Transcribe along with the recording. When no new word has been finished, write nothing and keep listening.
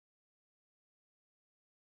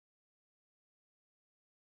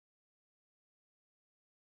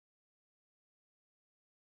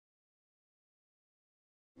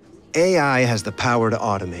AI has the power to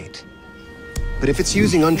automate. But if it's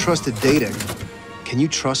using untrusted data, can you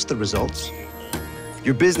trust the results?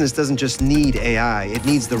 Your business doesn't just need AI, it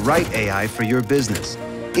needs the right AI for your business.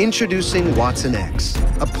 Introducing Watson X,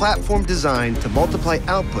 a platform designed to multiply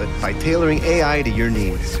output by tailoring AI to your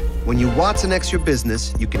needs. When you Watson X your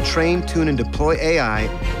business, you can train, tune, and deploy AI,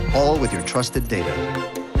 all with your trusted data.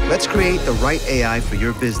 Let's create the right AI for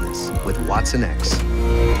your business with Watson X.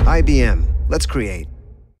 IBM, let's create.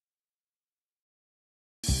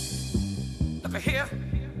 Look here.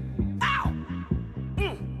 Ow!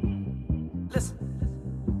 Listen.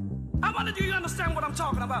 I wonder, do you understand what I'm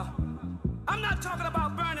talking about? I'm not talking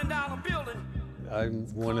about burning down a building. I'm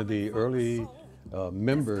one of the early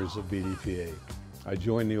members of BDPA. I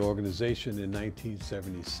joined the organization in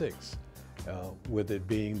 1976, with it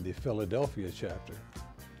being the Philadelphia chapter.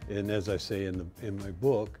 And as I say in my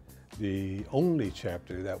book, the only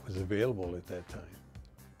chapter that was available at that time.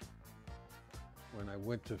 When I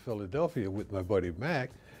went to Philadelphia with my buddy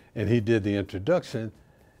Mac, and he did the introduction,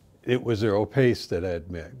 it was Earl Pace that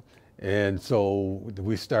I'd met. And so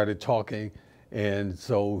we started talking, and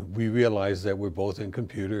so we realized that we're both in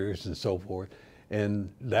computers and so forth.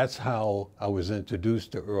 And that's how I was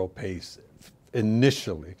introduced to Earl Pace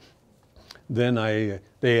initially. Then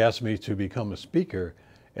they asked me to become a speaker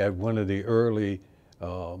at one of the early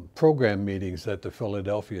program meetings that the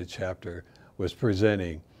Philadelphia chapter was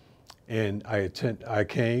presenting. And I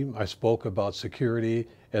came, I spoke about security,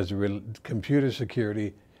 computer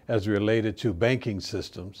security as related to banking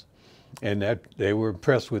systems. And that they were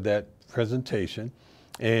impressed with that presentation.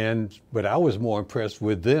 But I was more impressed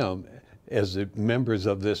with them as the members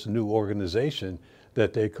of this new organization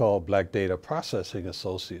that they call Black Data Processing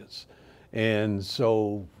Associates. And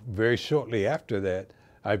so very shortly after that,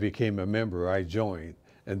 I became a member, I joined,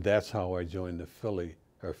 and that's how I joined the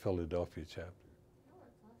Philadelphia chapter.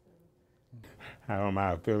 How am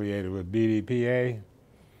I affiliated with BDPA?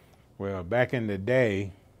 Well, back in the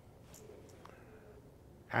day,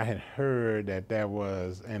 I had heard that there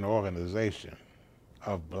was an organization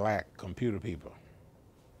of black computer people.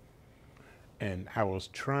 And I was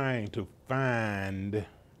trying to find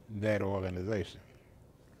that organization.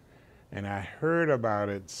 And I heard about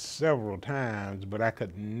it several times, but I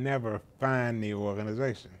could never find the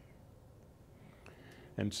organization.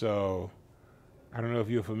 And so, I don't know if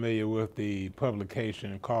you're familiar with the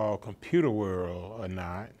publication called Computer World or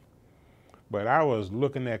not, but I was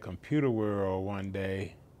looking at Computer World one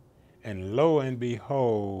day, and lo and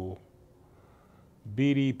behold,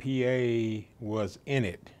 BDPA was in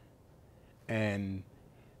it. And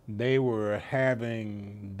they were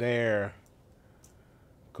having their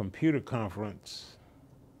computer conference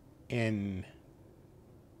in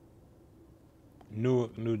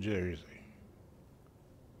Newark, New Jersey.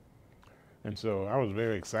 And so I was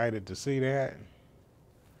very excited to see that.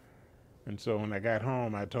 And so when I got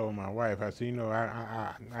home, I told my wife, I said, you know,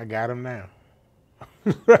 I got them now.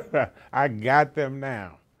 I got them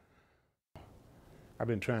now. I've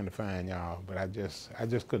been trying to find y'all, but I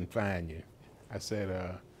just couldn't find you. I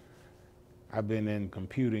said, I've been in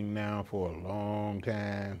computing now for a long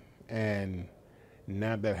time, and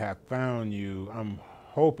now that I've found you, I'm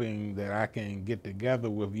hoping that I can get together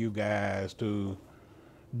with you guys to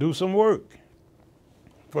do some work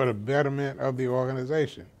for the betterment of the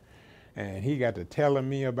organization. And he got to telling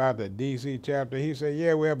me about the DC chapter. He said,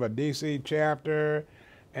 yeah, we have a DC chapter,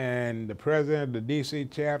 and the president of the DC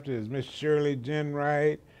chapter is Miss Shirley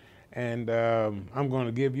Jenwright, and I'm going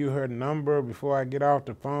to give you her number before I get off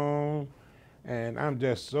the phone. And I'm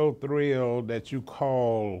just so thrilled that you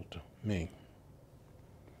called me.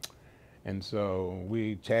 And so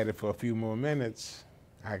we chatted for a few more minutes.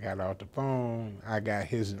 I got off the phone. I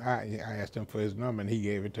asked him for his number, and he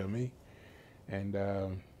gave it to me. And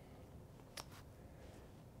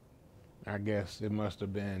I guess it must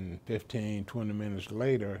have been 15, 20 minutes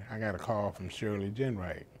later, I got a call from Shirley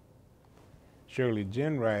Jenwright. Shirley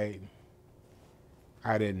Jenwright,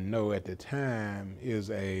 I didn't know at the time,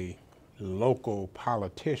 is a local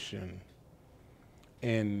politician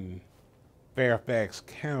in Fairfax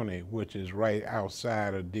County, which is right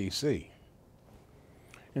outside of DC.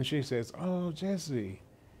 And she says, oh, Jesse,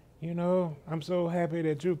 you know, I'm so happy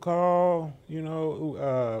that you called. You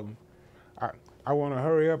know, I want to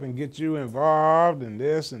hurry up and get you involved in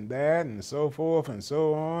this and that and so forth and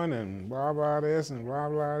so on and blah, blah, this and blah,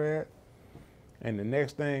 blah, that. And the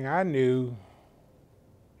next thing I knew,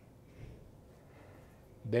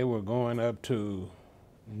 they were going up to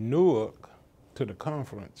Newark to the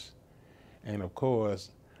conference. And of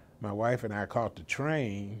course, my wife and I caught the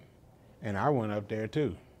train, and I went up there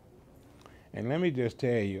too. And let me just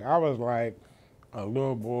tell you, I was like a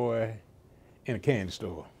little boy in a candy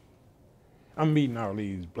store. I'm meeting all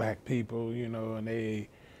these black people, you know, and they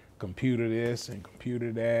computer this and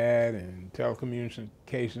computer that and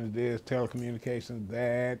telecommunications this, telecommunications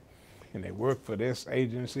that, and they work for this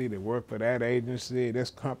agency, they work for that agency, this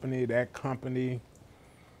company, that company.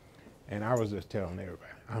 And I was just telling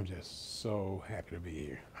everybody, I'm just so happy to be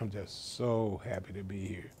here. I'm just so happy to be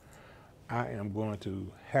here. I am going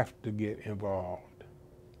to have to get involved.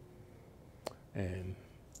 And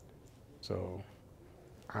so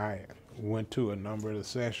I went to a number of the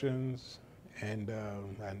sessions, and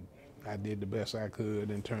I did the best I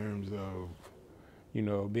could in terms of, you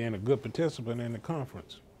know, being a good participant in the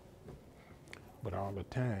conference. But all the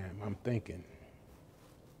time, I'm thinking,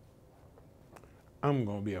 I'm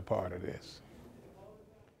going to be a part of this.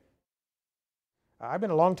 I've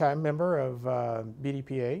been a longtime member of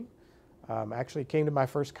BDPA. Actually came to my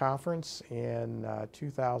first conference in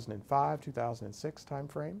 2005, 2006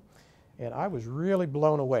 timeframe, and I was really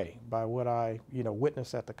blown away by what I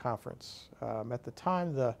witnessed at the conference. At the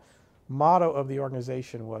time, the motto of the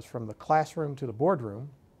organization was from the classroom to the boardroom,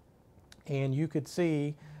 and you could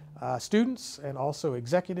see students and also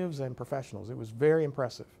executives and professionals. It was very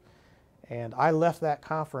impressive. And I left that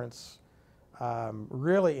conference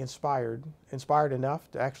really inspired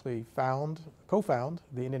enough to actually co-found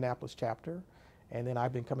the Indianapolis chapter, and then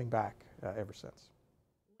I've been coming back ever since.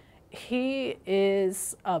 He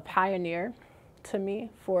is a pioneer to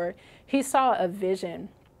me, he saw a vision,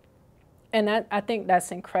 and I think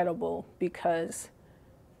that's incredible, because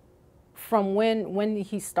from when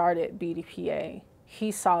he started BDPA,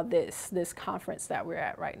 he saw this conference that we're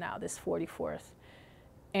at right now, this 44th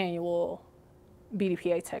annual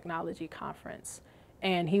BDPA Technology Conference.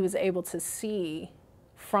 And he was able to see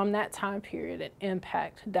from that time period an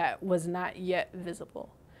impact that was not yet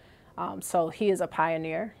visible. So he is a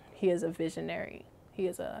pioneer, he is a visionary, he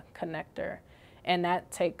is a connector. And that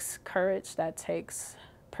takes courage, that takes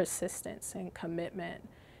persistence and commitment.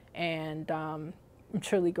 And I'm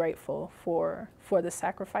truly grateful for the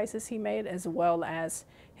sacrifices he made, as well as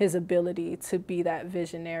his ability to be that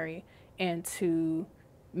visionary and to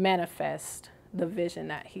manifest the vision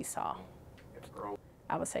that he saw.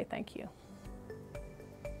 I would say thank you.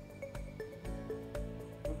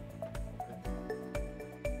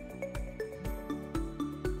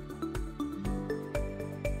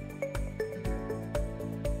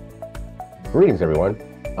 Greetings, everyone.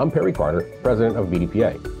 I'm Perry Carter, president of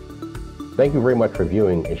BDPA. Thank you very much for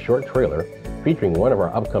viewing a short trailer featuring one of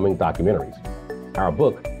our upcoming documentaries. Our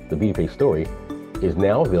book, The BDPA Story, is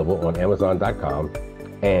now available on Amazon.com,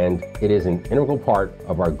 and it is an integral part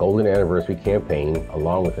of our Golden Anniversary campaign,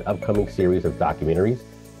 along with an upcoming series of documentaries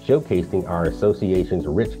showcasing our association's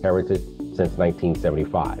rich heritage since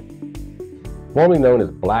 1975. Formerly known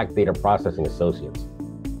as Black Data Processing Associates,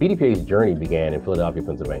 BDPA's journey began in Philadelphia,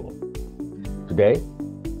 Pennsylvania. Today,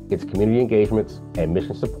 its community engagements and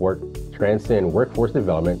mission support transcend workforce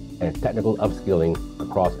development and technical upskilling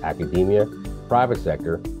across academia, private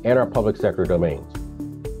sector, and our public sector domains.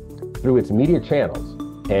 Through its media channels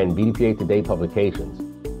and BDPA Today publications,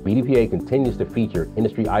 BDPA continues to feature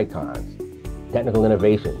industry icons, technical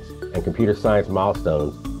innovations, and computer science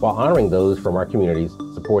milestones while honoring those from our communities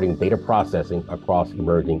supporting data processing across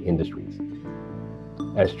emerging industries.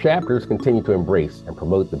 As chapters continue to embrace and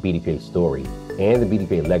promote the BDPA story and the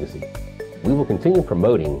BDPA legacy, we will continue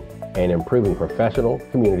promoting and improving professional,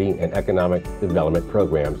 community, and economic development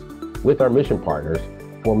programs with our mission partners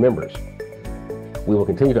for members. We will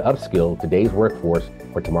continue to upskill today's workforce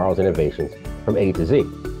for tomorrow's innovations from A to Z.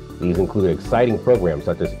 These include exciting programs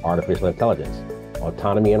such as artificial intelligence,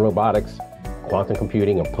 autonomy and robotics, quantum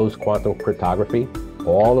computing and post-quantum cryptography,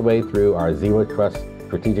 all the way through our zero-trust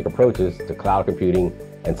strategic approaches to cloud computing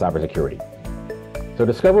and cybersecurity. So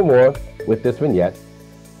discover more with this vignette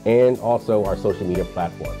and also our social media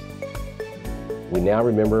platforms. We now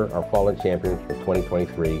remember our fallen champions from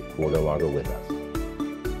 2023 who are no longer with us.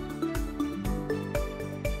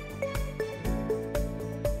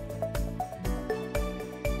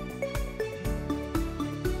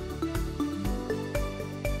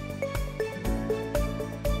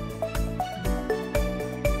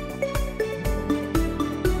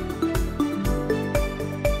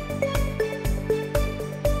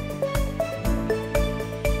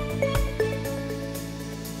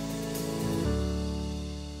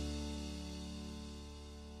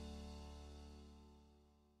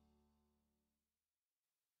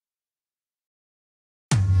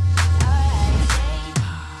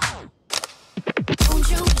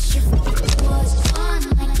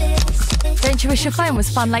 Don't you wish your phone was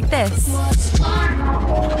fun like this?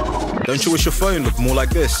 Don't you wish your phone looked more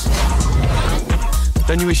like this?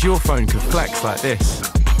 Don't you wish your phone could flex like this?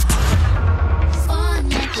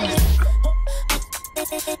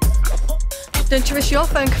 Don't you wish your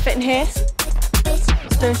phone could fit in here?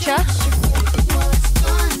 Don't you?